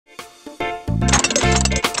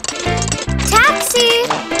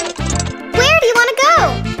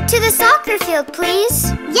cornfield,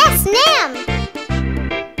 please? Yes, ma'am.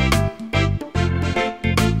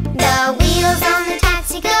 The wheels on the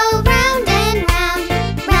taxi go round and round,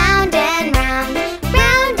 round and round,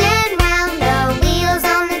 round and round. The wheels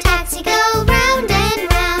on the taxi go round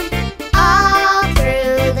and round, all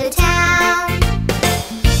through the town.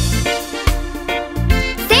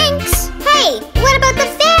 Thanks! Hey, what about the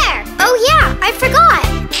fare? Oh yeah, I forgot.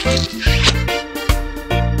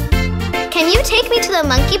 Can you take me to the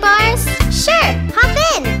monkey bars? Sure, hop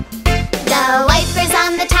in. The wipers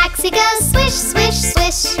on the taxi go swish, swish,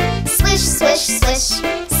 swish, swish, swish, swish,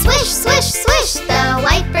 swish, swish, swish. The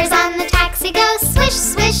wipers on the taxi go swish,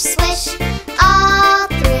 swish, swish, all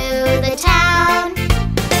through the town.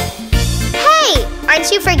 Hey, aren't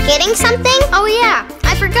you forgetting something? Oh yeah,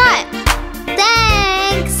 I forgot.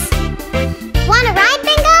 Thanks. Want a ride,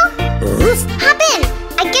 Bingo? Hop in.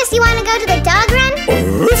 I guess you want to go to the dog run?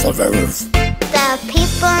 The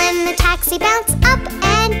people in the taxi bounce up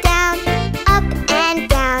and down, up and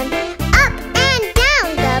down, up and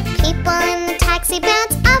down. The people in the taxi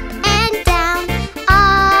bounce up and down,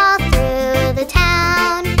 all through the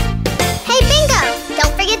town. Hey, Bingo,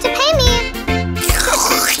 don't forget to pay me.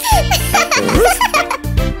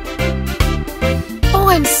 Oh,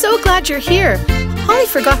 I'm so glad you're here. Holly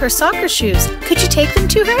forgot her soccer shoes. Could you take them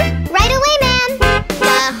to her? Right away, ma'am.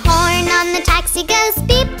 The horn on the taxi goes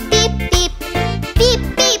beep, beep, beep, beep,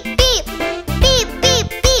 beep, beep, beep, beep,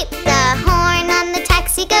 beep. The horn on the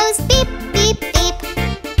taxi goes beep, beep, beep,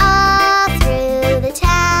 all through the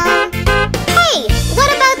town. Hey, what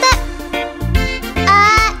about the...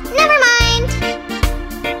 never mind.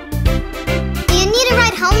 Do you need a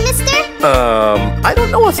ride home, mister? I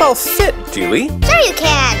don't know if I'll fit, Dewey. Sure you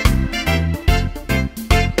can.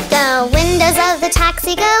 The windows of the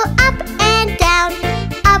taxi go up and down,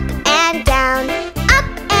 up and down, up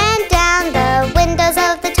and down. The windows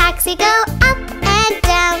of the taxi go up and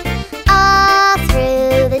down, all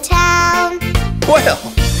through the town.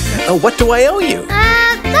 Well, what do I owe you?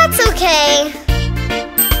 That's okay.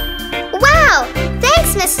 Wow,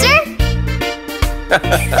 thanks, mister.